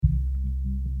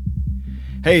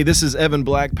Hey, this is Evan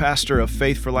Black, pastor of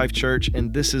Faith for Life Church,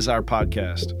 and this is our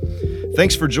podcast.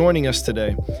 Thanks for joining us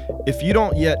today. If you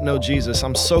don't yet know Jesus,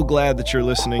 I'm so glad that you're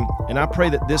listening, and I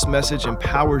pray that this message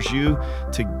empowers you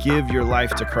to give your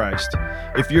life to Christ.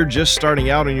 If you're just starting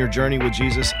out on your journey with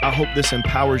Jesus, I hope this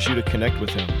empowers you to connect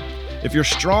with Him. If you're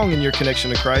strong in your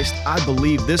connection to Christ, I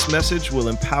believe this message will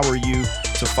empower you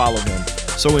to follow Him.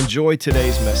 So enjoy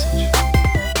today's message.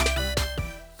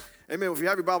 Amen. If you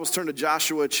have your Bibles, turn to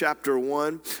Joshua chapter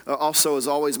 1. Also, as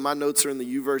always, my notes are in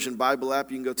the YouVersion Bible app.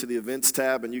 You can go to the events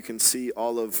tab and you can see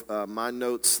all of my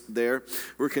notes there.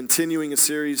 We're continuing a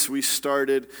series we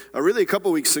started really a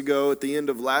couple weeks ago at the end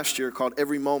of last year called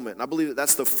Every Moment. And I believe that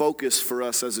that's the focus for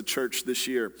us as a church this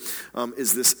year,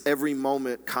 is this every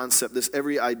moment concept, this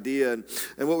every idea. And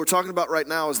what we're talking about right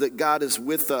now is that God is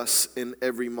with us in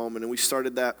every moment. And we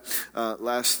started that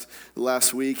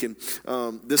last week. And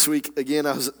this week, again,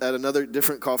 I was at another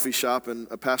different coffee shop, and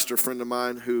a pastor friend of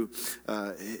mine who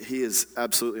he is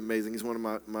absolutely amazing. He's one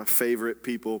of my favorite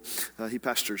people. He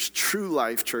pastors True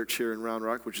Life Church here in Round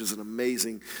Rock, which is an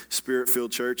amazing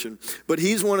spirit-filled church. But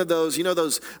he's one of those,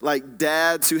 those like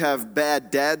dads who have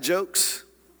bad dad jokes.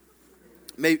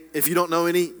 Maybe if you don't know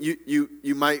any,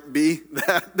 you might be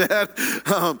that dad.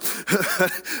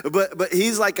 But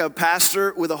he's like a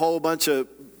pastor with a whole bunch of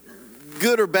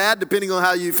good or bad, depending on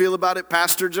how you feel about it,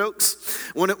 pastor jokes.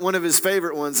 One of his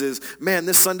favorite ones is, man,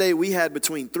 this Sunday we had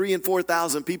between 3,000 and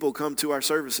 4,000 people come to our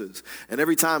services. And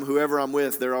every time, whoever I'm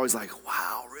with, they're always like,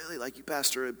 wow, really? Like you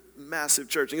pastor a massive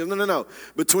church. And he goes, no.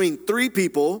 Between 3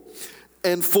 people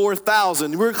and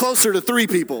 4,000. We're closer to 3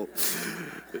 people.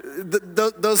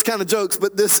 Those kind of jokes,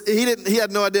 but he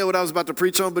had no idea what I was about to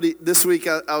preach on. But this week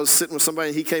I was sitting with somebody,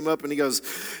 and he came up and he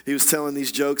was telling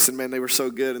these jokes, and man, they were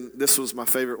so good. And this was my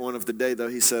favorite one of the day, though.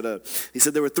 He said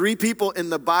there were 3 people in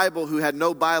the Bible who had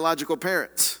no biological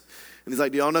parents, and he's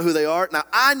like, do y'all know who they are? Now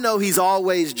I know he's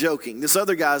always joking. This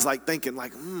other guy's like thinking,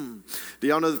 do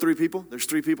y'all know the 3 people? There's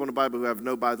 3 people in the Bible who have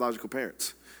no biological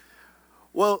parents.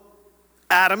 Well,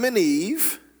 Adam and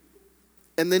Eve,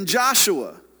 and then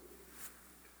Joshua.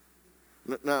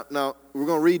 Now, we're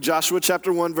going to read Joshua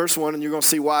chapter 1, verse 1, and you're going to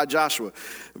see why Joshua.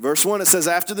 Verse 1, it says,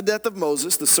 after the death of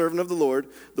Moses, the servant of the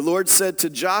Lord said to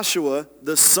Joshua,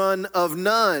 the son of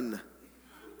Nun.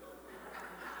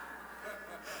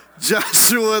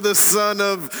 Joshua, the son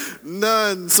of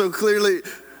Nun. So clearly,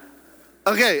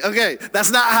 okay.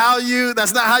 That's not how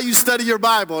you study your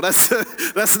Bible. That's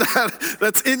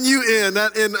N-U-N,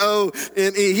 not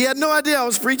N-O-N-E. He had no idea I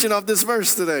was preaching off this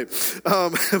verse today.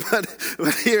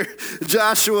 But here,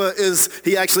 Joshua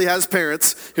he actually has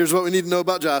parents. Here's what we need to know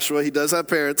about Joshua. He does have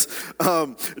parents.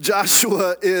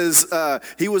 Joshua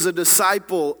he was a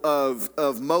disciple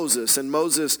of Moses, and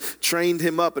Moses trained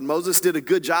him up. And Moses did a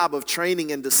good job of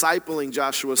training and discipling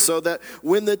Joshua so that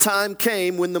when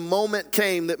the moment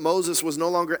came that Moses was no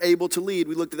longer able to lead,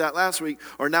 we looked at that last week,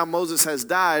 or now Moses has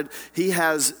died, he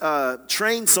has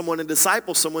trained someone and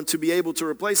discipled someone to be able to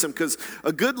replace him, because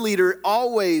a good leader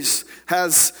always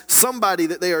has somebody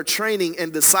that they are training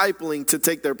and discipling to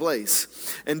take their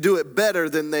place and do it better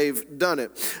than they've done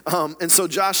it. And so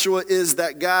Joshua is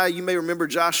that guy. You may remember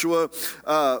Joshua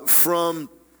from...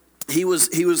 He was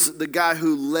the guy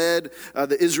who led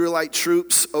the Israelite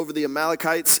troops over the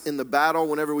Amalekites in the battle.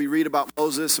 Whenever we read about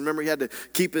Moses, remember he had to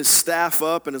keep his staff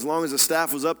up, and as long as the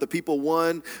staff was up, the people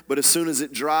won. But as soon as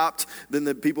it dropped, then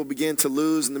the people began to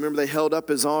lose. And remember, they held up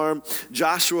his arm.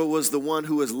 Joshua was the one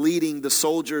who was leading the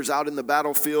soldiers out in the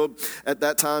battlefield at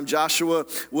that time. Joshua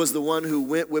was the one who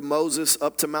went with Moses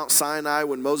up to Mount Sinai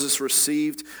when Moses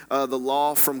received the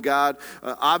law from God.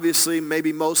 Obviously,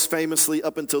 maybe most famously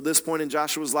up until this point in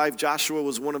Joshua's life, Joshua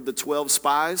was one of the 12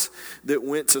 spies that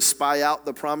went to spy out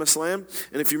the promised land.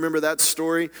 And if you remember that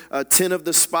story, 10 of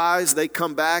the spies, they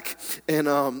come back. And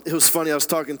it was funny, I was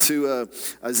talking to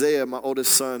Isaiah, my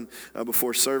oldest son,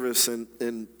 before service.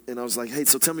 And I was like, hey,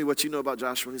 so tell me what you know about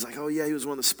Joshua. And he's like, oh yeah, he was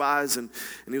one of the spies. And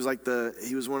he was like,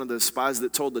 he was one of the spies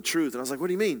that told the truth. And I was like, what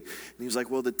do you mean? And he was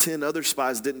like, well, the 10 other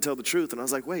spies didn't tell the truth. And I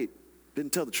was like, wait,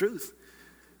 didn't tell the truth?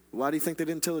 Why do you think they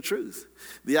didn't tell the truth?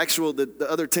 The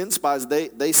other 10 spies,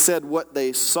 they said what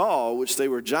they saw, which they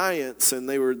were giants and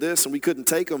they were this and we couldn't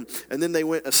take them. And then they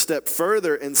went a step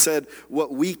further and said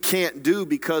what we can't do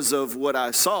because of what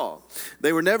I saw.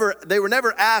 They were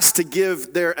never asked to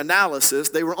give their analysis.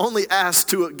 They were only asked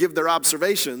to give their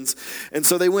observations. And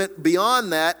so they went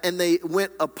beyond that and they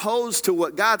went opposed to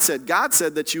what God said. God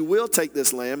said that you will take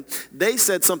this land. They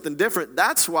said something different.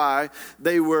 That's why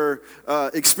they were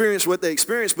experienced what they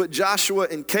experienced. but Joshua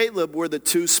and Caleb were the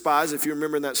two spies, if you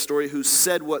remember in that story, who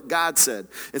said what God said.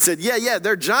 And said, yeah,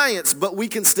 they're giants, but we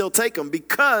can still take them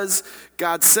because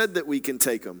God said that we can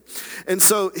take them. And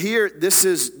so here, this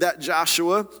is that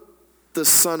Joshua, the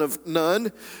son of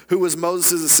Nun, who was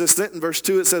Moses' assistant. In verse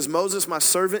 2, it says, Moses, my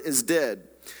servant, is dead.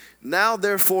 Now,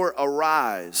 therefore,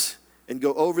 arise and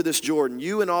go over this Jordan,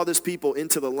 you and all this people,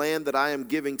 into the land that I am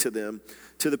giving to them,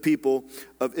 to the people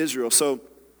of Israel. So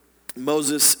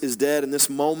Moses is dead in this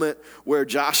moment where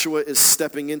Joshua is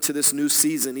stepping into this new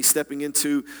season. He's stepping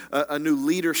into a new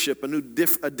leadership,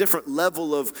 a different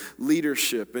level of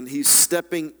leadership. And he's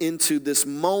stepping into this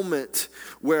moment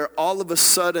where all of a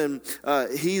sudden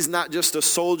he's not just a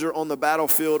soldier on the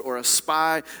battlefield or a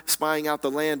spy spying out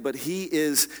the land, but he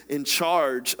is in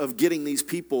charge of getting these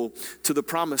people to the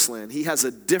promised land. He has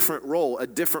a different role, a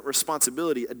different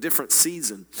responsibility, a different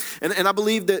season. And I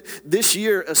believe that this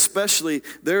year especially,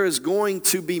 there is going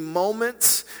to be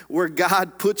moments where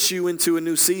God puts you into a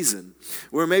new season,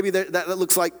 where maybe that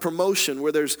looks like promotion,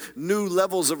 where there's new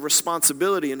levels of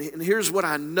responsibility. And here's what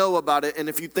I know about it. And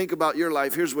if you think about your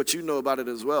life, here's what you know about it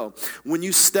as well. When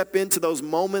you step into those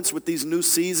moments with these new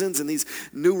seasons and these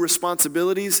new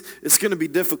responsibilities, it's going to be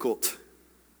difficult.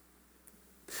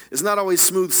 It's not always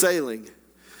smooth sailing.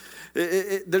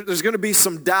 There's going to be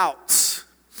some doubts,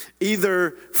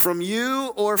 either from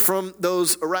you or from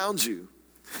those around you.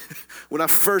 When I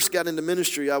first got into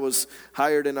ministry, I was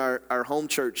hired in our home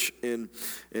church in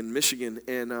Michigan,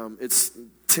 and it's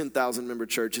 10,000 member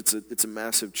church. It's a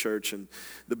massive church, and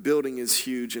the building is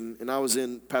huge. And I was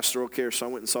in pastoral care, so I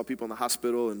went and saw people in the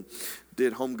hospital and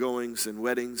did homegoings and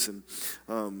weddings,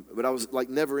 but I was like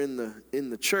never in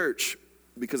the church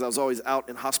because I was always out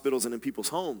in hospitals and in people's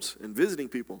homes and visiting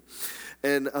people,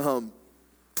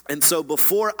 And so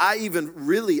before I even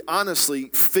really honestly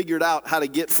figured out how to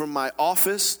get from my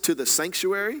office to the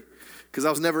sanctuary, because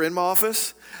I was never in my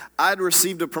office, I'd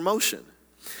received a promotion.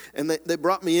 And they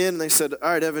brought me in and they said, all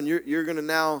right, Evan, you're going to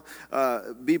now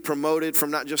be promoted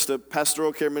from not just a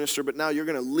pastoral care minister, but now you're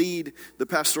going to lead the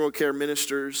pastoral care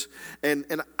ministers.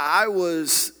 And I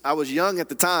was young at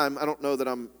the time. I don't know that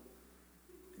I'm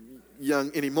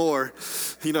young anymore.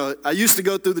 You know, I used to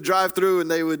go through the drive-through and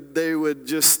they would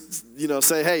just,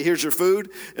 say, hey, here's your food.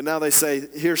 And now they say,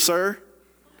 here, sir.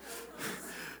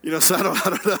 So I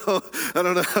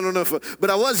don't know but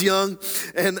I was young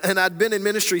and I'd been in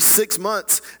ministry 6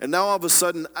 months, and now all of a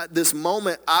sudden this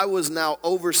moment I was now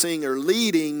overseeing or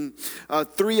leading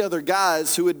 3 other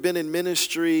guys who had been in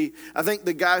ministry. I think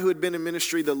the guy who had been in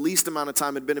ministry the least amount of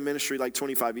time had been in ministry like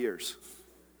 25 years.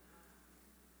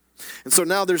 And so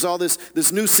now there's all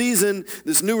this new season,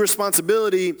 this new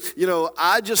responsibility.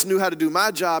 I just knew how to do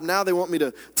my job. Now they want me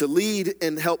to lead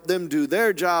and help them do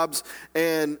their jobs.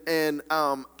 And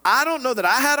I don't know that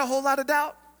I had a whole lot of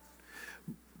doubt,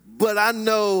 but I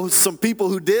know some people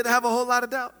who did have a whole lot of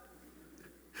doubt.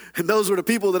 And those were the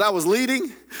people that I was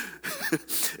leading.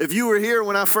 If you were here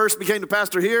when I first became the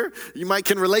pastor here, you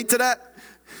can relate to that.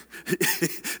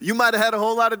 You might have had a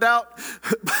whole lot of doubt,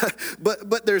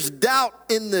 but there's doubt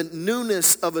in the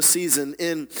newness of a season,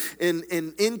 in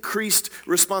increased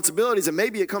responsibilities, and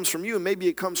maybe it comes from you, and maybe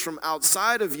it comes from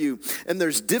outside of you, and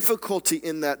there's difficulty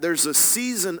in that. There's a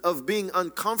season of being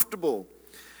uncomfortable,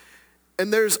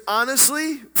 and there's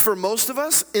honestly, for most of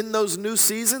us, in those new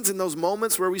seasons, in those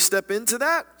moments where we step into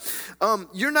that,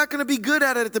 you're not going to be good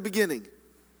at it at the beginning.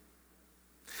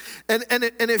 And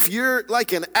if you're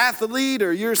like an athlete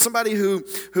or you're somebody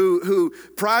who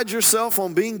prides yourself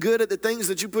on being good at the things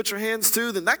that you put your hands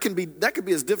to, then that could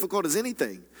be as difficult as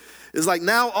anything. It's like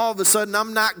now all of a sudden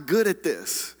I'm not good at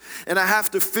this and I have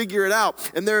to figure it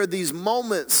out. And there are these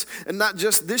moments, and not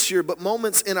just this year, but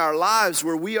moments in our lives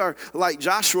where we are like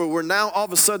Joshua, where now all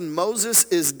of a sudden Moses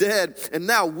is dead and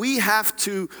now we have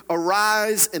to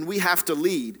arise and we have to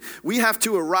lead. We have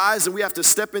to arise and we have to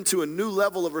step into a new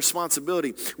level of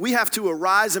responsibility. We have to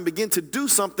arise and begin to do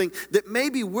something that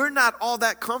maybe we're not all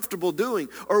that comfortable doing,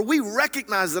 or we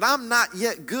recognize that I'm not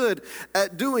yet good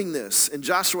at doing this. And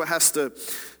Joshua has to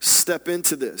step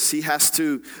into this. He has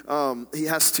to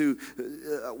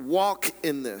walk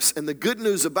in this. And the good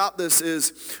news about this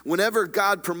is whenever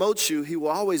God promotes you, he will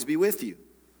always be with you.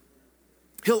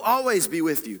 He'll always be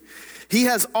with you. He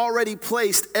has already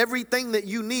placed everything that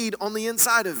you need on the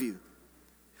inside of you.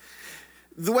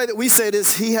 The way that we say it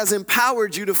is he has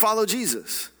empowered you to follow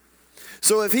Jesus.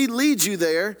 So if he leads you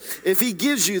there, if he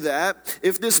gives you that,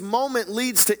 if this moment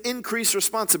leads to increased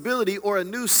responsibility or a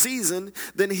new season,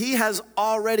 then he has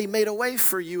already made a way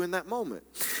for you in that moment.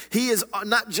 He is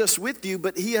not just with you,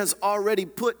 but he has already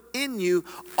put in you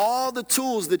all the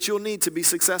tools that you'll need to be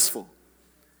successful.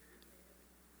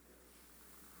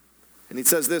 And he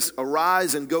says this,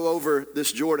 arise and go over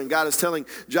this Jordan. God is telling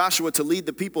Joshua to lead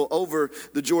the people over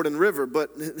the Jordan River.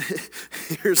 But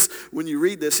here's, when you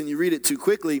read this and you read it too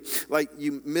quickly, like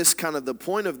you miss kind of the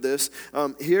point of this.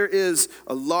 Here is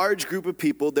a large group of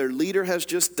people. Their leader has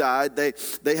just died.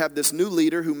 They have this new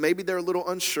leader who maybe they're a little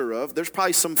unsure of. There's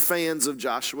probably some fans of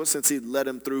Joshua since he led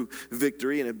them through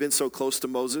victory and had been so close to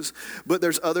Moses. But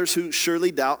there's others who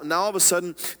surely doubt. And now all of a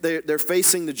sudden they're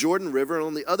facing the Jordan River. And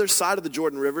on the other side of the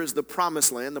Jordan River is the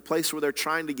promised land, the place where they're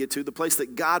trying to get to, the place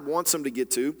that God wants them to get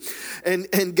to.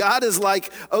 And God is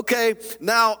like, okay,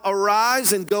 now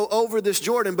arise and go over this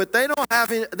Jordan. But they don't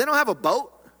have a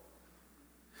boat.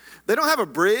 They don't have a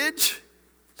bridge.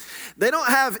 They don't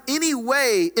have any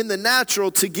way in the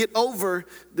natural to get over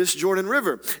this Jordan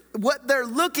River. What they're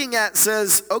looking at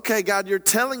says, okay, God, you're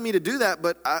telling me to do that,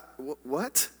 but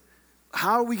what?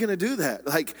 How are we going to do that?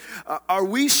 Like, are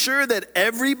we sure that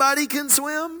everybody can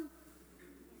swim?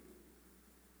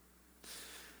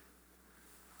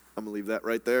 I'm going to leave that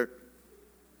right there.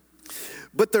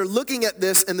 But they're looking at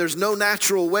this and there's no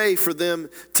natural way for them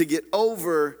to get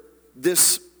over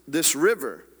this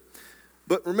river.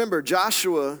 But remember,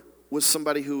 Joshua was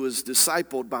somebody who was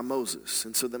discipled by Moses.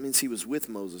 And so that means he was with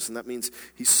Moses. And that means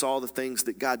he saw the things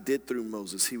that God did through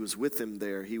Moses. He was with him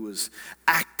there. He was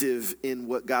active in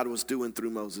what God was doing through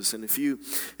Moses. And if you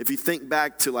think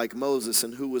back to like Moses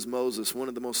and who was Moses, one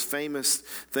of the most famous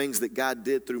things that God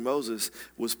did through Moses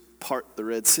was part the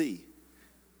Red Sea.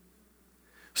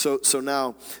 So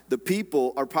now the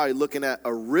people are probably looking at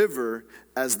a river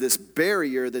as this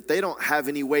barrier that they don't have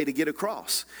any way to get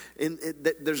across. And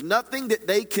there's nothing that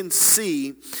they can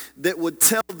see that would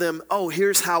tell them, oh,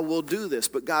 here's how we'll do this.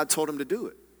 But God told them to do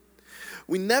it.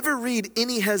 We never read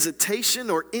any hesitation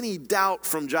or any doubt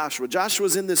from Joshua.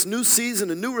 Joshua's in this new season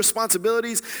and new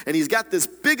responsibilities, and he's got this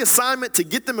big assignment to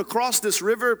get them across this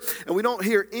river, and we don't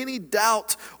hear any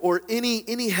doubt or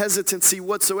any hesitancy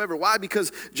whatsoever. Why?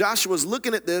 Because Joshua's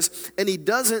looking at this, and he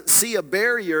doesn't see a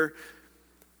barrier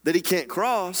that he can't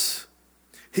cross.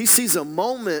 He sees a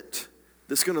moment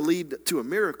that's going to lead to a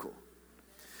miracle,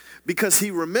 because he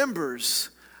remembers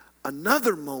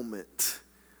another moment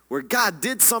where God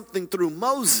did something through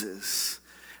Moses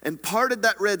and parted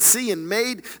that Red Sea and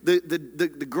made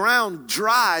the ground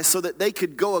dry so that they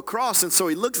could go across. And so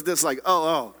he looks at this like,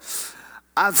 oh,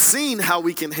 I've seen how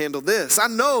we can handle this. I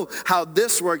know how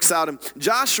this works out. And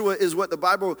Joshua is what the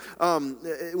Bible,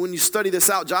 when you study this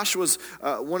out, Joshua's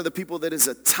one of the people that is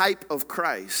a type of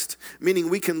Christ. Meaning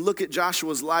we can look at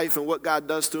Joshua's life and what God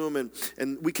does to him,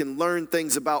 and we can learn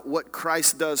things about what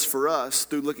Christ does for us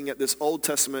through looking at this Old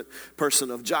Testament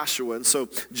person of Joshua. And so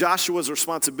Joshua's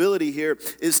responsibility here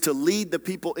is to lead the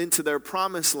people into their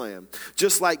promised land.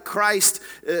 Just like Christ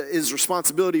is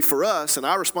responsibility for us, and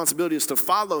our responsibility is to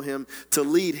follow him, to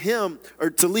lead him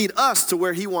or to lead us to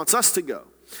where he wants us to go.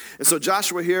 And so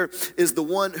Joshua here is the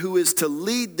one who is to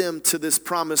lead them to this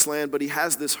promised land, but he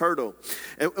has this hurdle.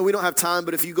 And we don't have time,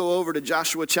 but if you go over to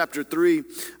Joshua chapter 3,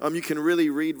 you can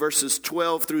really read verses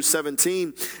 12 through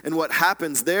 17. And what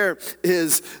happens there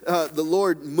is the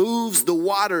Lord moves the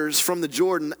waters from the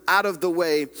Jordan out of the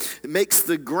way, makes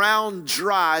the ground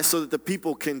dry so that the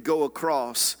people can go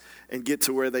across and get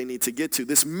to where they need to get to.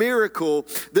 This miracle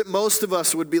that most of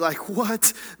us would be like,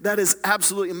 what? That is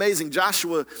absolutely amazing.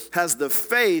 Joshua has the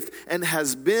faith and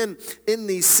has been in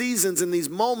these seasons, in these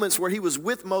moments where he was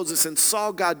with Moses and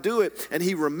saw God do it, and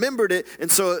he remembered it.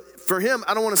 And so for him,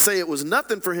 I don't want to say it was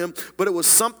nothing for him, but it was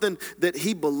something that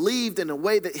he believed in a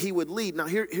way that he would lead. Now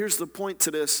here's the point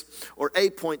to this, or a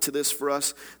point to this for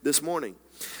us this morning.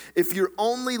 If you're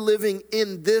only living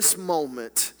in this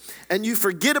moment and you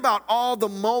forget about all the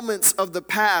moments of the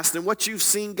past and what you've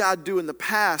seen God do in the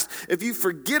past, if you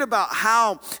forget about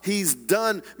how he's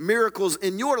done miracles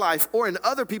in your life or in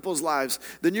other people's lives,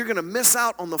 then you're going to miss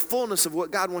out on the fullness of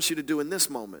what God wants you to do in this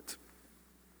moment.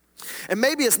 And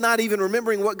maybe it's not even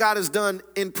remembering what God has done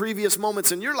in previous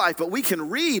moments in your life, but we can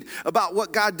read about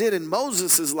what God did in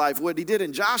Moses' life, what he did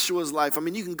in Joshua's life. I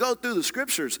mean, you can go through the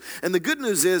scriptures. And the good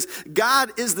news is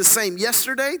God is the same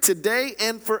yesterday, today,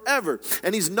 and forever.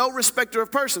 And he's no respecter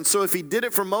of persons. So if he did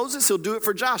it for Moses, he'll do it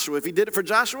for Joshua. If he did it for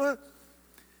Joshua,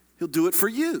 he'll do it for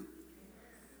you.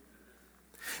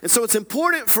 And so it's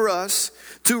important for us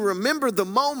to remember the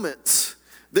moments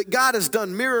that God has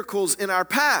done miracles in our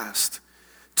past,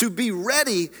 to be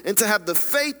ready and to have the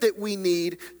faith that we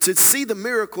need to see the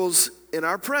miracles in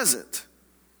our present.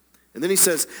 And then he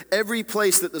says, every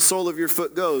place that the sole of your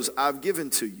foot goes, I've given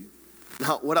to you.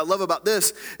 Now, what I love about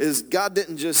this is God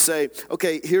didn't just say,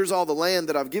 okay, here's all the land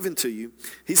that I've given to you.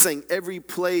 He's saying every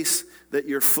place that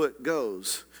your foot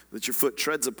goes, that your foot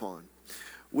treads upon.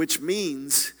 which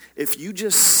means if you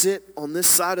just sit on this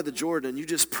side of the Jordan and you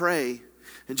just pray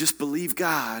and just believe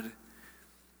God,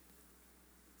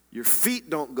 your feet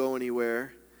don't go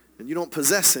anywhere and you don't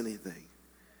possess anything.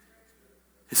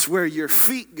 It's where your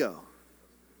feet go.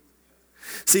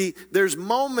 See, there's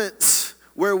moments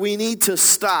where we need to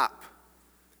stop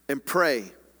and pray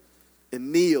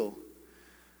and kneel.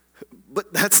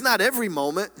 But that's not every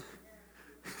moment.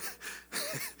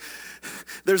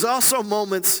 There's also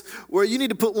moments where you need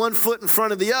to put one foot in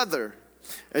front of the other.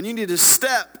 And you need to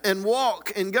step and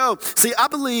walk and go. See, I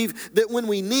believe that when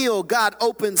we kneel, God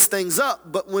opens things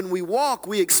up. But when we walk,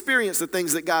 we experience the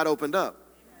things that God opened up.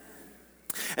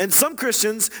 And some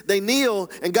Christians, they kneel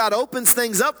and God opens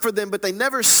things up for them, but they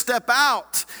never step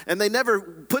out and they never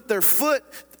put their foot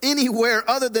anywhere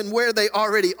other than where they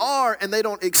already are, and they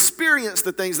don't experience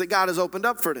the things that God has opened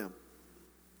up for them.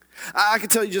 I can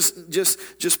tell you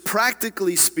just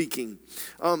practically speaking,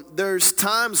 there's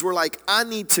times where like I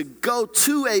need to go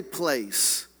to a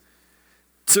place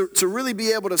to really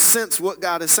be able to sense what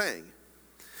God is saying.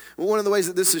 Well, one of the ways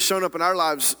that this has shown up in our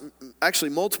lives, actually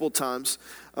multiple times,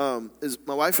 is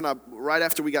my wife and I, right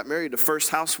after we got married, the first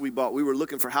house we bought, we were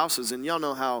looking for houses. And y'all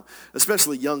know how,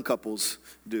 especially young couples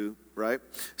do, right?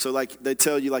 So like they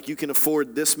tell you like you can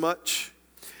afford this much.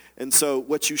 And so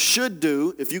what you should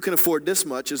do, if you can afford this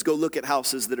much, is go look at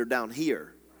houses that are down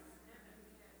here,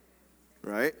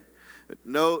 right?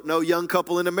 No young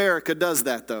couple in America does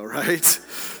that though, right?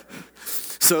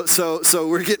 So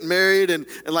we're getting married and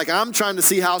like I'm trying to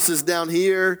see houses down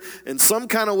here. In some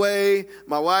kind of way,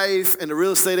 my wife and the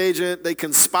real estate agent, they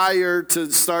conspire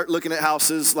to start looking at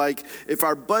houses. Like if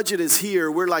our budget is here,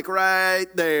 we're like right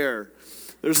there.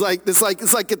 There's like it's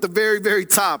like at the very, very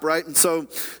top, right? And so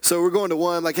we're going to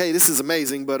one like, hey, this is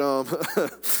amazing, but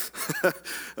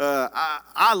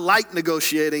I like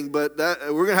negotiating, but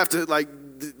we're gonna have to like,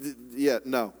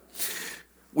 no.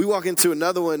 We walk into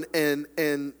another one and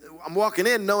I'm walking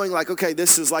in knowing like, okay,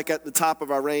 this is like at the top of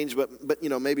our range, but you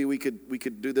know maybe we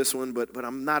could do this one, but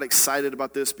I'm not excited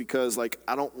about this because like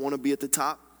I don't want to be at the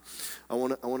top. I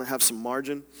want to have some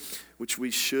margin, which we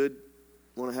should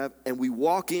want to have. And we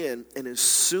walk in, and as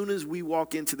soon as we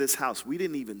walk into this house, we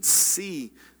didn't even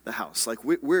see the house. Like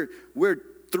we're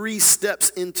 3 steps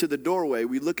into the doorway.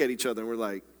 We look at each other and we're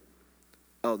like,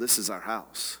 oh, this is our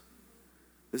house.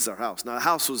 This is our house. Now the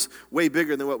house was way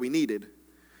bigger than what we needed,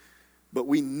 but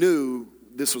we knew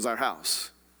this was our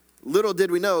house. Little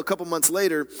did we know, a couple months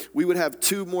later, we would have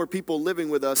 2 more people living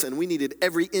with us, and we needed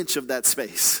every inch of that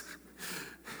space.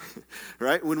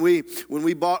 Right? When we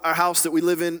bought our house that we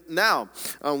live in now,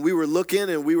 we were looking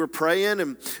and we were praying,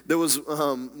 and there was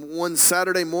one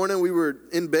Saturday morning we were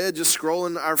in bed just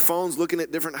scrolling our phones looking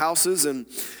at different houses,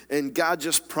 and God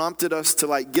just prompted us to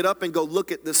like get up and go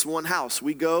look at this one house.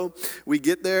 We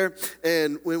get there,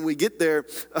 and when we get there,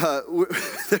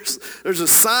 there's a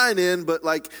sign in, but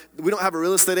like we don't have a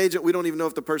real estate agent. We don't even know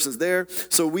if the person's there.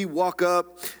 So we walk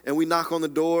up and we knock on the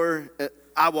door.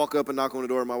 I walk up and knock on the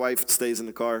door. My wife stays in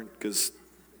the car because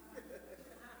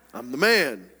I'm the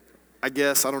man, I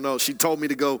guess. I don't know. She told me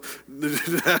to go.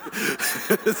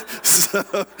 So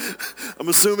I'm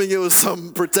assuming it was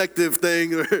some protective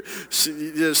thing.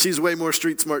 She's way more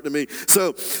street smart than me.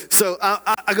 So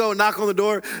I go and knock on the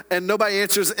door, and nobody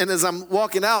answers. And as I'm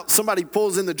walking out, somebody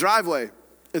pulls in the driveway.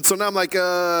 And so now I'm like,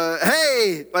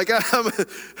 hey, like,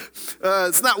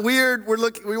 it's not weird.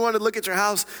 We want to look at your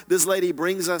house. This lady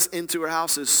brings us into her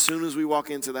house. As soon as we walk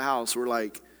into the house, we're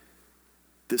like,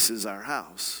 this is our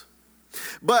house.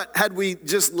 But had we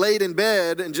just laid in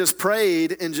bed and just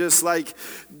prayed and just like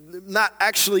not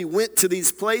actually went to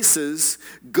these places,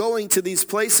 going to these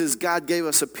places, God gave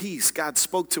us a peace. God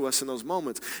spoke to us in those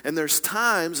moments. And there's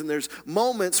times and there's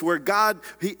moments where God,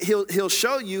 he'll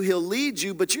show you, he'll lead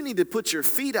you, but you need to put your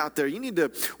feet out there. You need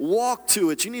to walk to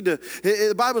it.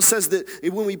 The Bible says that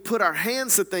when we put our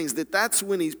hands to things, that's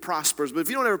when he prospers. But if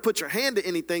you don't ever put your hand to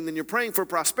anything, then you're praying for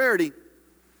prosperity.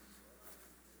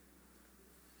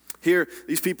 Here,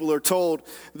 these people are told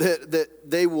that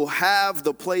they will have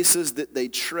the places that they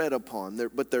tread upon,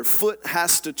 but their foot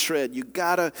has to tread. You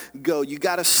gotta go. You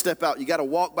gotta step out. You gotta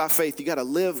walk by faith. You gotta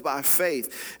live by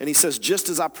faith. And he says, just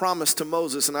as I promised to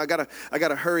Moses, and I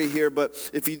gotta hurry here. But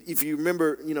if you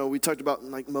remember, we talked about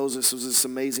like Moses was this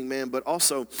amazing man, but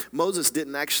also Moses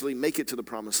didn't actually make it to the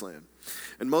promised land.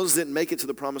 And Moses didn't make it to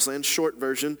the promised land. Short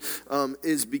version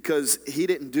is because he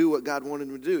didn't do what God wanted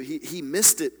him to do. He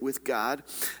missed it with God,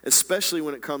 especially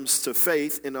when it comes to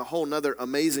faith, in a whole nother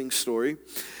amazing story.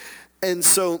 And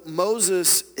so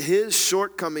Moses, his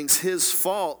shortcomings, his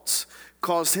faults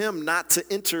caused him not to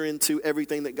enter into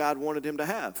everything that God wanted him to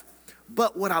have.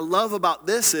 But what I love about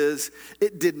this is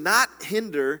it did not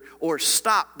hinder or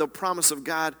stop the promise of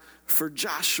God for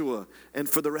Joshua and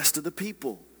for the rest of the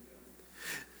people.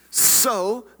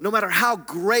 So, no matter how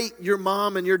great your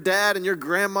mom and your dad and your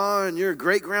grandma and your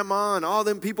great-grandma and all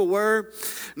them people were,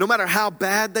 no matter how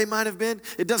bad they might have been,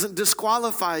 it doesn't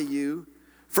disqualify you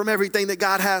from everything that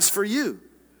God has for you.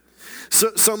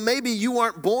 So maybe you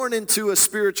weren't born into a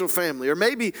spiritual family, or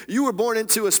maybe you were born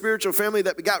into a spiritual family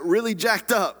that got really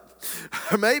jacked up.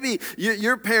 Or maybe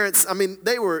your parents,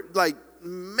 they were like,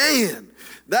 man,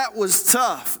 that was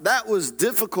tough. That was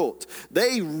difficult.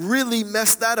 They really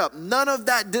messed that up. None of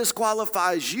that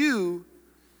disqualifies you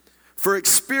for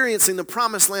experiencing the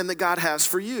promised land that God has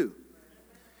for you.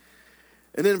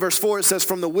 And then in verse 4 it says,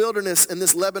 from the wilderness and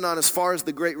this Lebanon as far as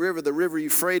the great river, the river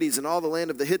Euphrates, and all the land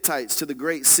of the Hittites to the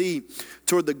great sea,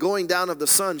 toward the going down of the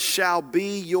sun shall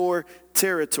be your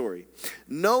territory.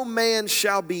 No man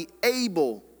shall be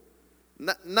able,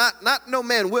 not no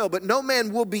man will, but no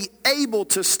man will be able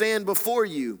to stand before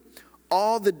you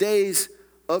all the days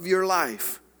of your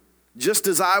life. Just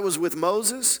as I was with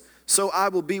Moses, so I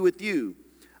will be with you.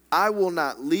 I will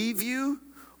not leave you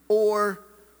or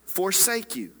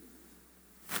forsake you.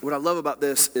 What I love about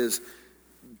this is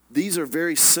these are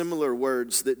very similar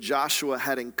words that Joshua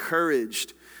had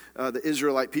encouraged the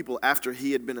Israelite people after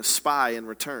he had been a spy and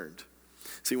returned.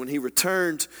 See, when he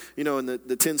returned, and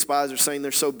the 10 spies are saying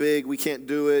they're so big, we can't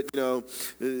do it,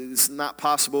 it's not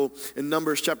possible. In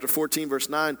Numbers chapter 14, verse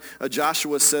 9,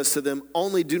 Joshua says to them,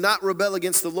 only do not rebel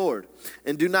against the Lord,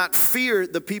 and do not fear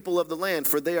the people of the land,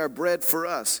 for they are bread for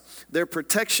us. Their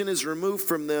protection is removed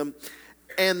from them,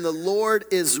 and the Lord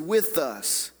is with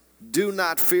us. Do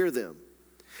not fear them.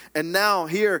 And now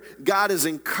here, God is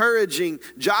encouraging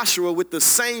Joshua with the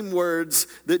same words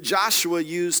that Joshua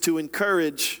used to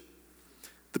encourage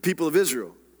the people of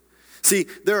Israel. See,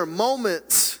 there are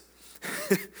moments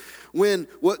when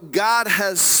what God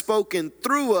has spoken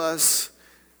through us,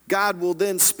 God will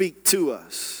then speak to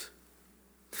us.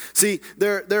 See,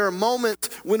 there are moments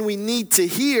when we need to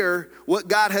hear what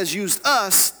God has used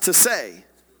us to say.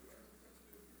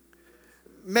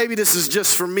 Maybe this is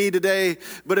just for me today,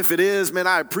 but if it is, man,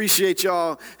 I appreciate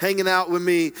y'all hanging out with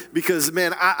me because,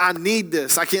 man, I need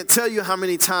this. I can't tell you how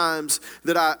many times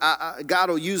that God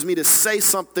will use me to say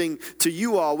something to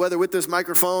you all, whether with this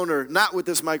microphone or not with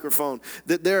this microphone,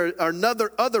 that there are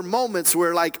other moments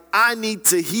where, like, I need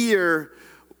to hear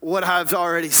what I've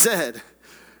already said.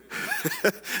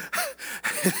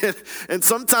 And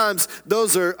sometimes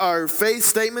those are faith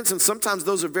statements, and sometimes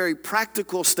those are very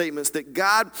practical statements that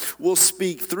God will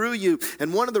speak through you.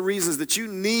 And one of the reasons that you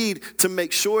need to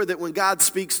make sure that when God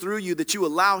speaks through you, that you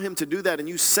allow him to do that and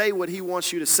you say what he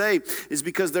wants you to say is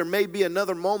because there may be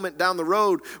another moment down the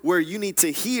road where you need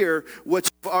to hear what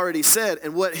you've already said.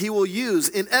 And what he will use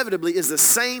inevitably is the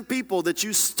same people that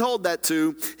you told that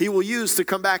to, he will use to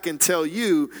come back and tell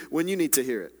you when you need to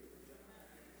hear it.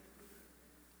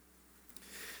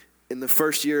 In the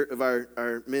first year of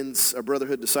our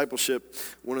brotherhood discipleship,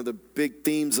 one of the big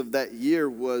themes of that year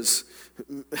was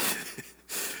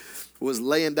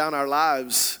laying down our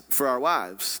lives for our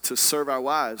wives, to serve our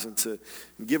wives and to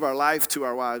give our life to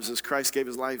our wives as Christ gave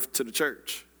his life to the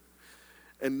church.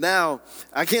 And now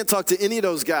I can't talk to any of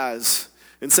those guys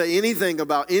and say anything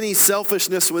about any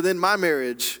selfishness within my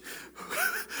marriage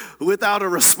without a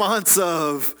response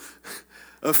of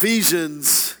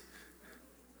Ephesians.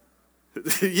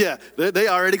 Yeah, they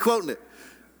already quoting it.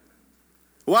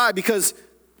 Why? Because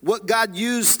what God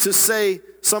used to say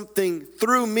something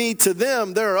through me to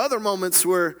them, there are other moments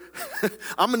where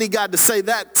I'm going to need God to say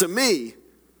that to me.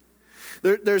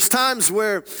 There's times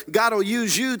where God will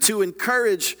use you to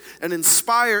encourage and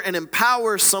inspire and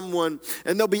empower someone,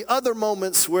 and there'll be other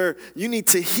moments where you need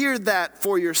to hear that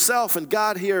for yourself, and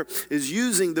God here is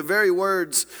using the very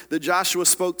words that Joshua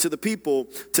spoke to the people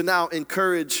to now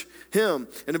encourage him.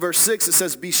 And in verse 6 it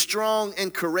says, be strong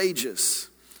and courageous.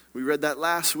 We read that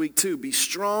last week too. Be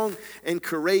strong and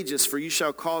courageous, for you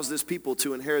shall cause this people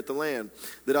to inherit the land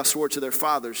that I swore to their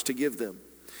fathers to give them.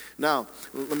 Now,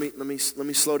 let me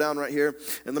slow down right here,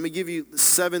 and let me give you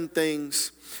 7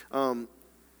 things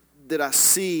that I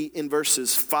see in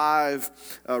verses 5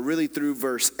 really through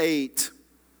verse 8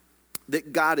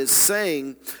 that God is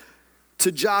saying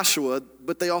to Joshua,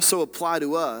 but they also apply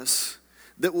to us,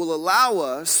 that will allow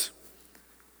us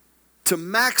to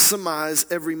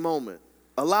maximize every moment,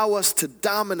 allow us to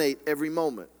dominate every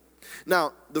moment.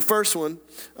 Now, the first one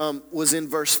was in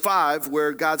verse 5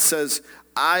 where God says,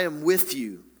 I am with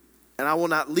you, and I will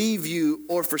not leave you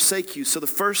or forsake you. So the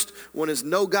first one is,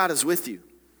 know God is with you.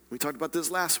 We talked about this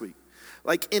last week.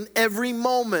 Like in every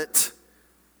moment,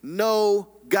 know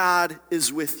God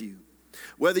is with you.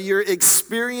 Whether you're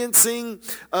experiencing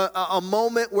a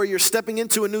moment where you're stepping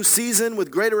into a new season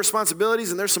with greater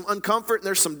responsibilities and there's some uncomfort and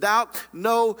there's some doubt,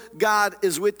 know God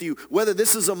is with you. Whether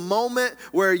this is a moment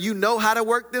where you know how to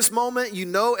work this moment, you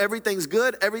know everything's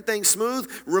good, everything's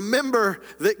smooth, remember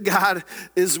that God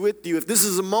is with you. If this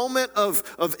is a moment of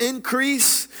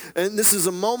increase and this is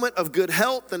a moment of good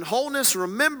health and wholeness,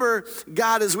 remember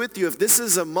God is with you. If this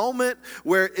is a moment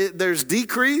where there's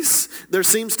decrease, there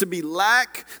seems to be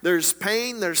lack, there's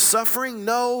pain, there's suffering,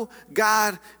 no,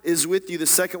 God is with you. The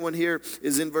second one here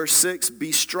is in verse 6,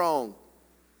 be strong.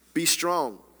 Be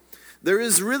strong. There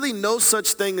is really no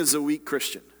such thing as a weak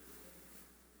Christian.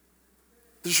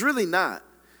 There's really not.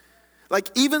 Like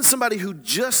even somebody who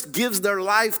just gives their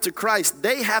life to Christ,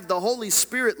 they have the Holy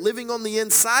Spirit living on the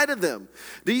inside of them.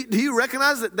 Do you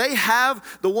recognize that they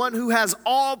have the one who has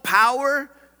all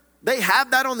power? They have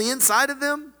that on the inside of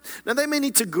them. Now they may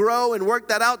need to grow and work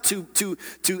that out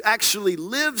to actually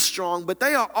live strong, but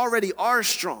they already are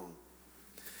strong.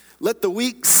 Let the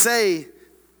weak say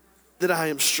that I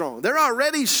am strong. They're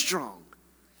already strong.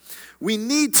 We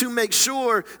need to make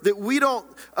sure that we don't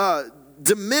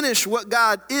diminish what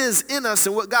God is in us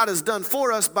and what God has done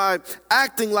for us by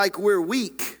acting like we're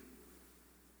weak.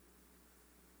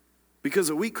 Because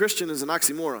a weak Christian is an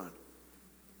oxymoron.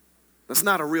 That's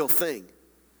not a real thing.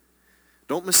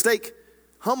 Don't mistake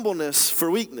humbleness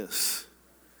for weakness.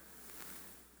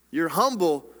 You're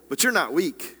humble, but you're not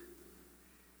weak.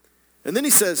 And then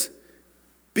he says,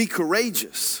 be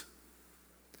courageous.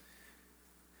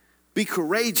 Be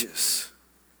courageous.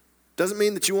 Doesn't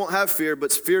mean that you won't have fear,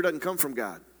 but fear doesn't come from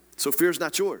God. So fear is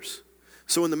not yours.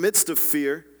 So in the midst of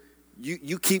fear,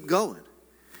 you keep going.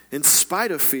 In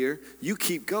spite of fear, you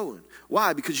keep going.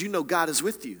 Why? Because you know God is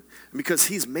with you. And because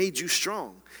he's made you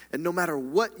strong. And no matter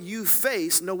what you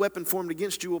face, no weapon formed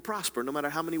against you will prosper. No matter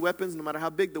how many weapons, no matter how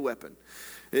big the weapon.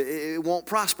 It won't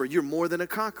prosper. You're more than a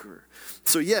conqueror.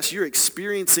 So yes, you're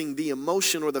experiencing the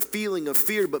emotion or the feeling of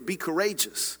fear, but be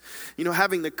courageous. You know,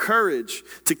 having the courage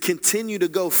to continue to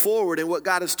go forward in what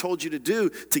God has told you to do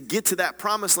to get to that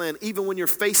promised land, even when you're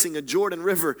facing a Jordan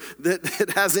River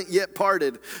that hasn't yet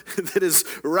parted, that is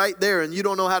right there and you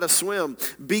don't know how to swim.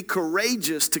 Be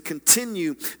courageous to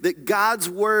continue that God's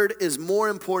word is more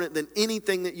important than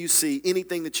anything that you see,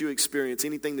 anything that you experience,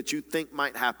 anything that you think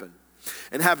might happen.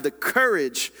 And have the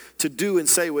courage to do and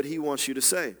say what he wants you to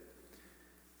say.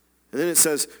 And then it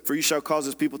says, for you shall cause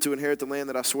his people to inherit the land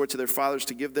that I swore to their fathers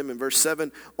to give them. In verse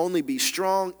 7, only be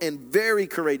strong and very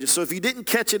courageous. So if you didn't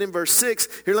catch it in verse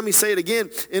 6, here let me say it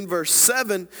again. In verse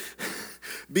 7,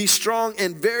 be strong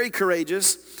and very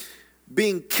courageous,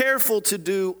 being careful to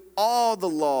do all the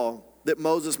law that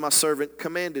Moses my servant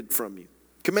commanded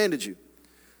you.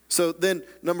 So then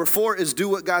number 4 is do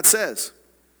what God says.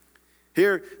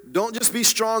 Here, don't just be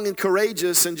strong and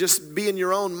courageous and just be in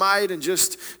your own might and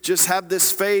just have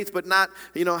this faith, but not,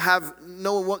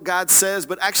 know what God says,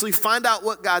 but actually find out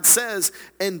what God says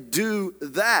and do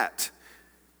that.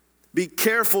 Be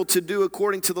careful to do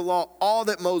according to the law all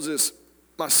that Moses,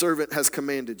 my servant, has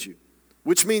commanded you.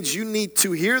 Which means you need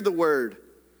to hear the word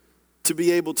to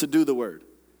be able to do the word.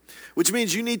 Which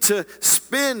means you need to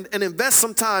spend and invest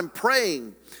some time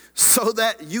praying so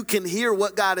that you can hear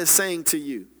what God is saying to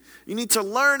you. You need to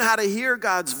learn how to hear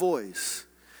God's voice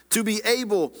to be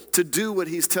able to do what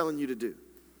he's telling you to do.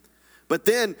 But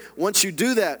then once you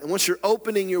do that, and once you're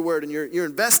opening your word and you're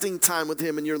investing time with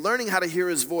him and you're learning how to hear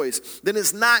his voice, then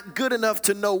it's not good enough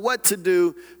to know what to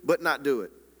do but not do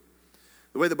it.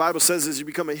 The way the Bible says is you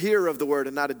become a hearer of the word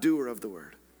and not a doer of the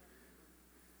word.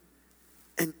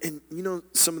 And you know,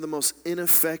 some of the most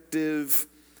ineffective,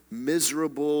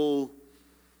 miserable,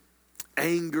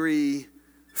 angry,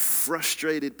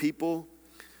 frustrated people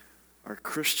are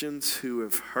Christians who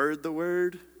have heard the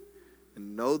word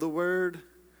and know the word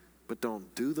but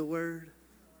don't do the word.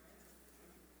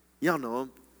 Y'all know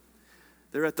them.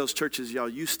 They're at those churches y'all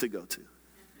used to go to.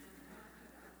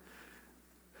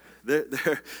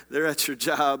 They're at your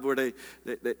job where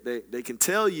they can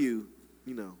tell you,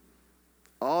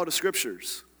 all the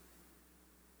scriptures.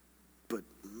 But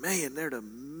man, they're the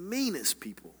meanest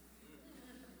people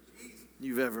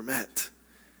you've ever met.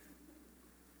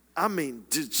 I mean,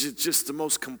 just the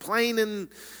most complaining,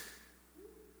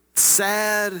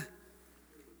 sad.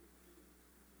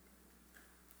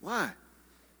 Why?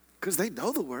 Because they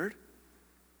know the word,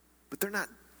 but they're not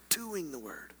doing the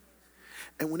word.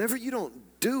 And whenever you don't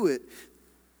do it,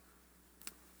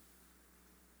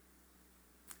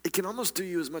 it can almost do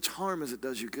you as much harm as it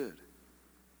does you good.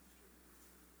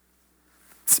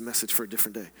 It's a message for a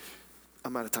different day.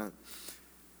 I'm out of time.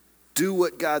 Do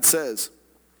what God says.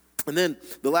 And then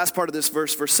the last part of this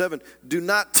verse, verse 7, do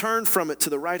not turn from it to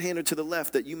the right hand or to the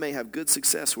left, that you may have good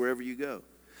success wherever you go.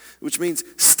 Which means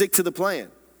stick to the plan.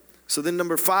 So then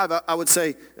number 5, I would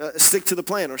say stick to the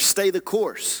plan or stay the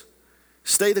course.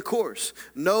 Stay the course.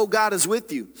 Know God is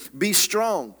with you. Be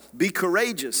strong. Be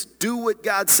courageous. Do what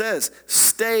God says.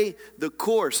 Stay the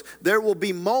course. There will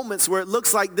be moments where it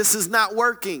looks like this is not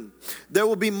working. There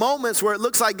will be moments where it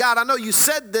looks like, God, I know you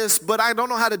said this, but I don't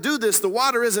know how to do this. The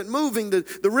water isn't moving.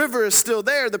 The river is still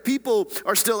there. The people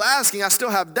are still asking. I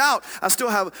still have doubt.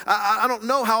 I don't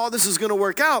know how all this is going to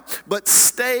work out. But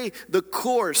stay the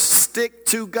course. Stick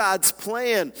to God's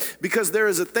plan, because there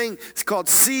is a thing, it's called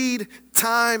seed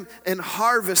time and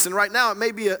harvest. And right now it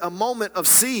may be a moment of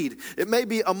seed. It may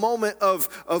be a moment of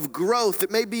growth.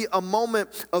 It may be a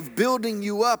moment of building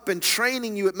you up and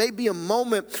training you. It may be a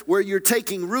moment where you're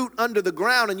taking root under the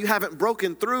ground and you haven't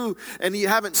broken through and you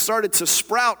haven't started to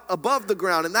sprout above the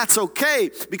ground. And that's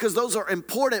okay, because those are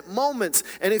important moments.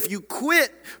 And if you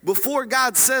quit before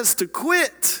God says to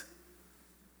quit,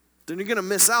 then you're going to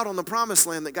miss out on the promised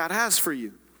land that God has for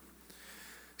you.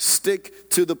 Stick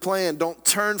to the plan. Don't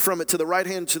turn from it to the right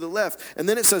hand, to the left. And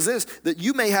then it says this, that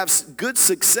you may have good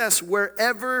success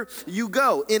wherever you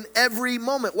go, in every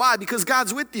moment. Why? Because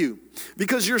God's with you.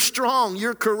 Because you're strong,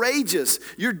 you're courageous,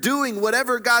 you're doing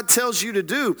whatever God tells you to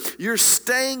do. You're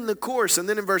staying the course. And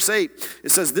then in verse 8, it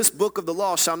says, this book of the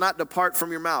law shall not depart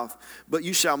from your mouth, but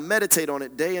you shall meditate on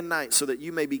it day and night, so that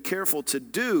you may be careful to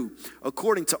do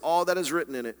according to all that is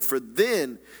written in it. For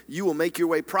then you will make your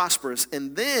way prosperous,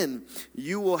 and then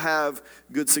you will have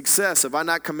good success. Have I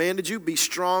not commanded you? Be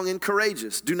strong and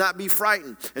courageous. Do not be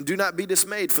frightened, and do not be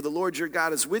dismayed, for the Lord your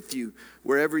God is with you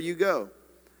wherever you go.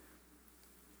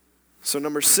 So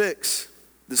number 6,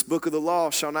 this book of the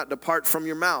law shall not depart from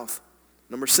your mouth.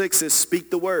 Number 6 is speak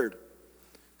the word.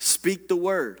 Speak the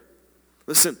word.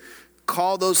 Listen,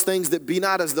 call those things that be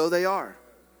not as though they are.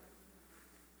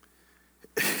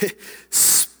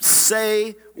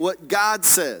 Say what God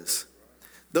says.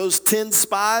 Those 10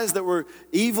 spies that were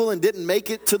evil and didn't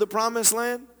make it to the promised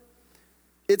land,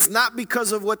 it's not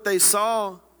because of what they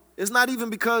saw. It's not even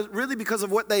because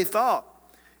of what they thought.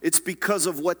 It's because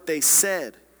of what they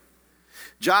said.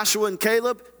 Joshua and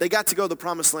Caleb, they got to go to the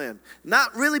promised land.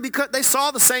 Not really because they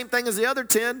saw the same thing as the other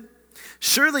 10.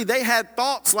 Surely they had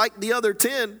thoughts like the other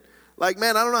 10. Like,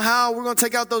 man, I don't know how we're going to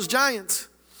take out those giants.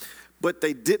 But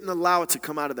they didn't allow it to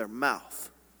come out of their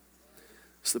mouth.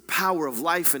 So the power of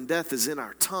life and death is in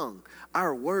our tongue.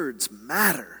 Our words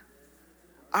matter.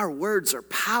 Our words are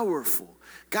powerful.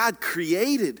 God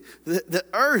created the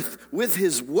earth with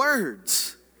his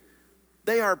words.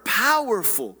 They are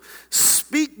powerful.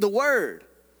 Speak the word.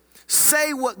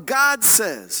 Say what God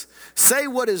says. Say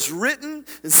what is written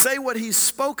and say what he's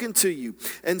spoken to you.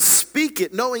 And speak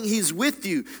it knowing he's with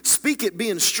you. Speak it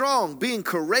being strong, being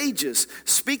courageous.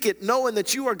 Speak it knowing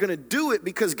that you are going to do it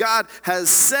because God has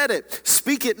said it.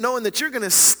 Speak it knowing that you're going to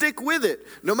stick with it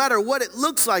no matter what it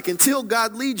looks like until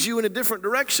God leads you in a different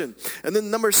direction. And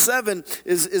then number 7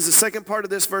 is the second part of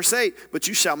this, verse 8. But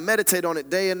you shall meditate on it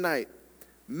day and night.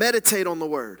 Meditate on the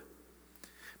word.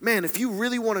 Man, if you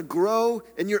really want to grow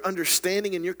in your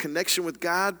understanding and your connection with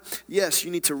God, yes,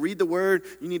 you need to read the word,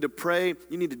 you need to pray,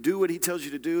 you need to do what he tells you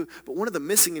to do. But one of the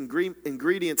missing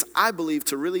ingredients, I believe,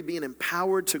 to really being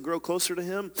empowered to grow closer to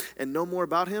him and know more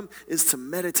about him is to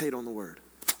meditate on the word.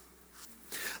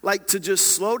 Like to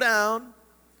just slow down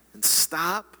and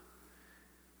stop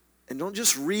and don't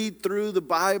just read through the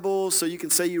Bible so you can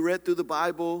say you read through the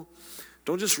Bible.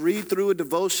 Don't just read through a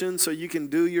devotion so you can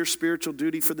do your spiritual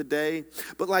duty for the day.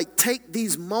 But like take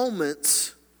these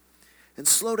moments and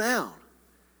slow down.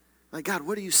 Like, God,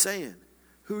 what are you saying?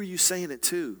 Who are you saying it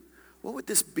to? What would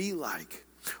this be like?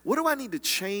 What do I need to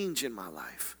change in my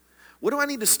life? What do I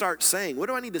need to start saying? What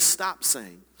do I need to stop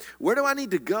saying? Where do I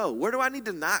need to go? Where do I need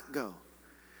to not go?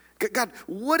 God,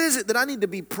 what is it that I need to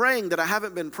be praying that I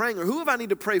haven't been praying? Or who have I need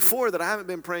to pray for that I haven't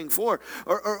been praying for?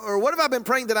 Or what have I been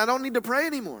praying that I don't need to pray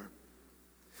anymore?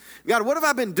 God, what have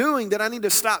I been doing that I need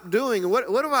to stop doing? And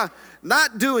what am I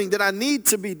not doing that I need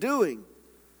to be doing?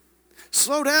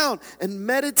 Slow down and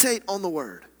meditate on the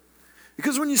word.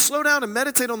 Because when you slow down and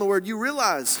meditate on the word, you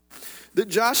realize that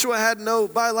Joshua had no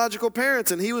biological parents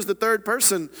and he was the third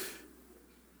person.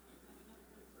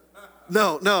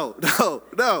 No.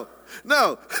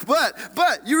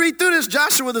 But you read through this,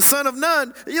 Joshua, the son of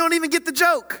Nun, you don't even get the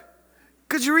joke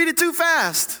because you read it too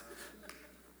fast.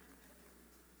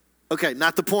 Okay,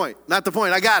 not the point.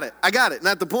 I got it.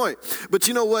 Not the point. But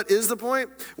you know what is the point?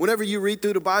 Whenever you read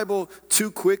through the Bible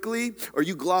too quickly or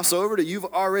you gloss over it or you've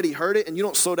already heard it and you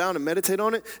don't slow down and meditate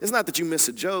on it, it's not that you miss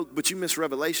a joke, but you miss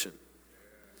revelation.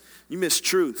 You miss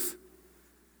truth.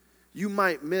 you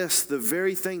might miss the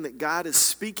very thing that God is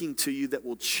speaking to you that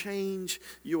will change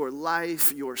your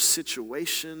life, your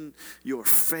situation, your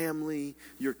family,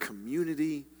 your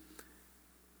community,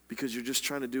 because you're just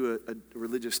trying to do a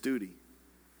religious duty.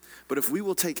 But if we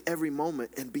will take every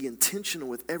moment and be intentional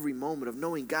with every moment of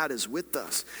knowing God is with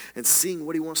us and seeing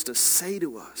what he wants to say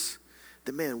to us,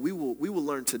 then man, we will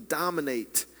learn to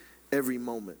dominate every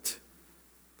moment.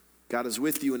 God is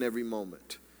with you in every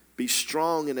moment. Be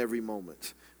strong in every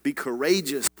moment. Be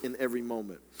courageous in every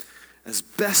moment. As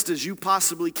best as you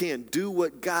possibly can, do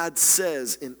what God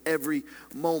says in every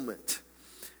moment.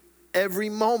 Every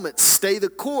moment, stay the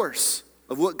course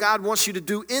of what God wants you to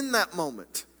do in that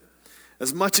moment.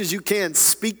 As much as you can,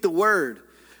 speak the word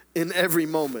in every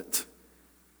moment.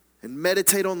 And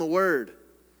meditate on the word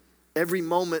every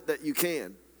moment that you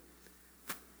can.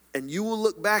 And you will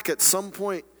look back at some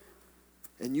point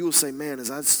and you will say, man,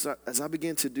 as I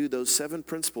began to do those 7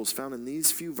 principles found in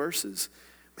these few verses,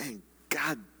 man,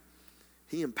 God,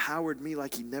 he empowered me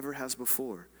like he never has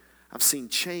before. I've seen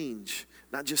change,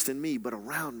 not just in me, but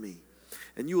around me.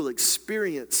 And you will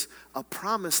experience a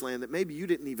promised land that maybe you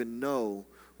didn't even know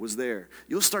was there.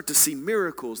 You'll start to see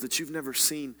miracles that you've never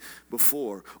seen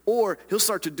before. Or he'll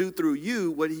start to do through you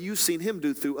what you've seen him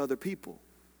do through other people.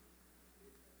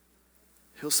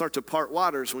 He'll start to part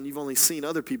waters when you've only seen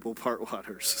other people part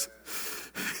waters.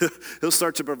 He'll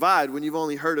start to provide when you've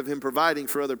only heard of him providing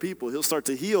for other people. He'll start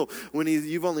to heal when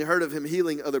you've only heard of him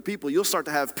healing other people. You'll start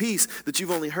to have peace that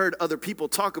you've only heard other people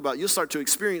talk about. You'll start to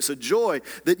experience a joy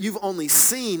that you've only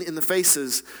seen in the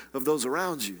faces of those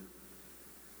around you.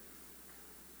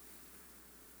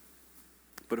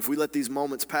 But if we let these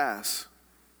moments pass,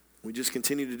 we just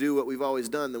continue to do what we've always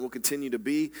done, then we'll continue to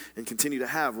be and continue to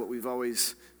have what we've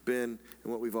always been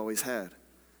and what we've always had.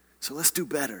 So let's do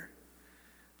better.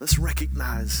 Let's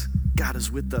recognize God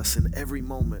is with us in every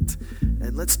moment.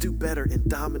 And let's do better in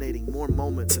dominating more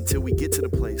moments until we get to the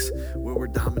place where we're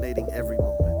dominating every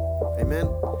moment. Amen?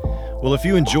 Well, if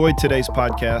you enjoyed today's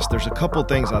podcast, there's a couple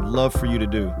things I'd love for you to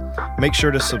do. Make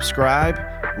sure to subscribe,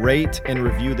 rate, and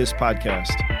review this podcast.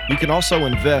 You can also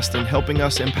invest in helping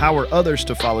us empower others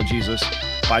to follow Jesus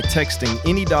by texting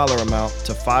any dollar amount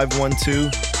to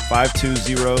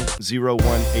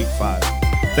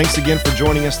 512-520-0185. Thanks again for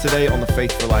joining us today on the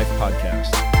Faith for Life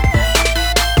podcast.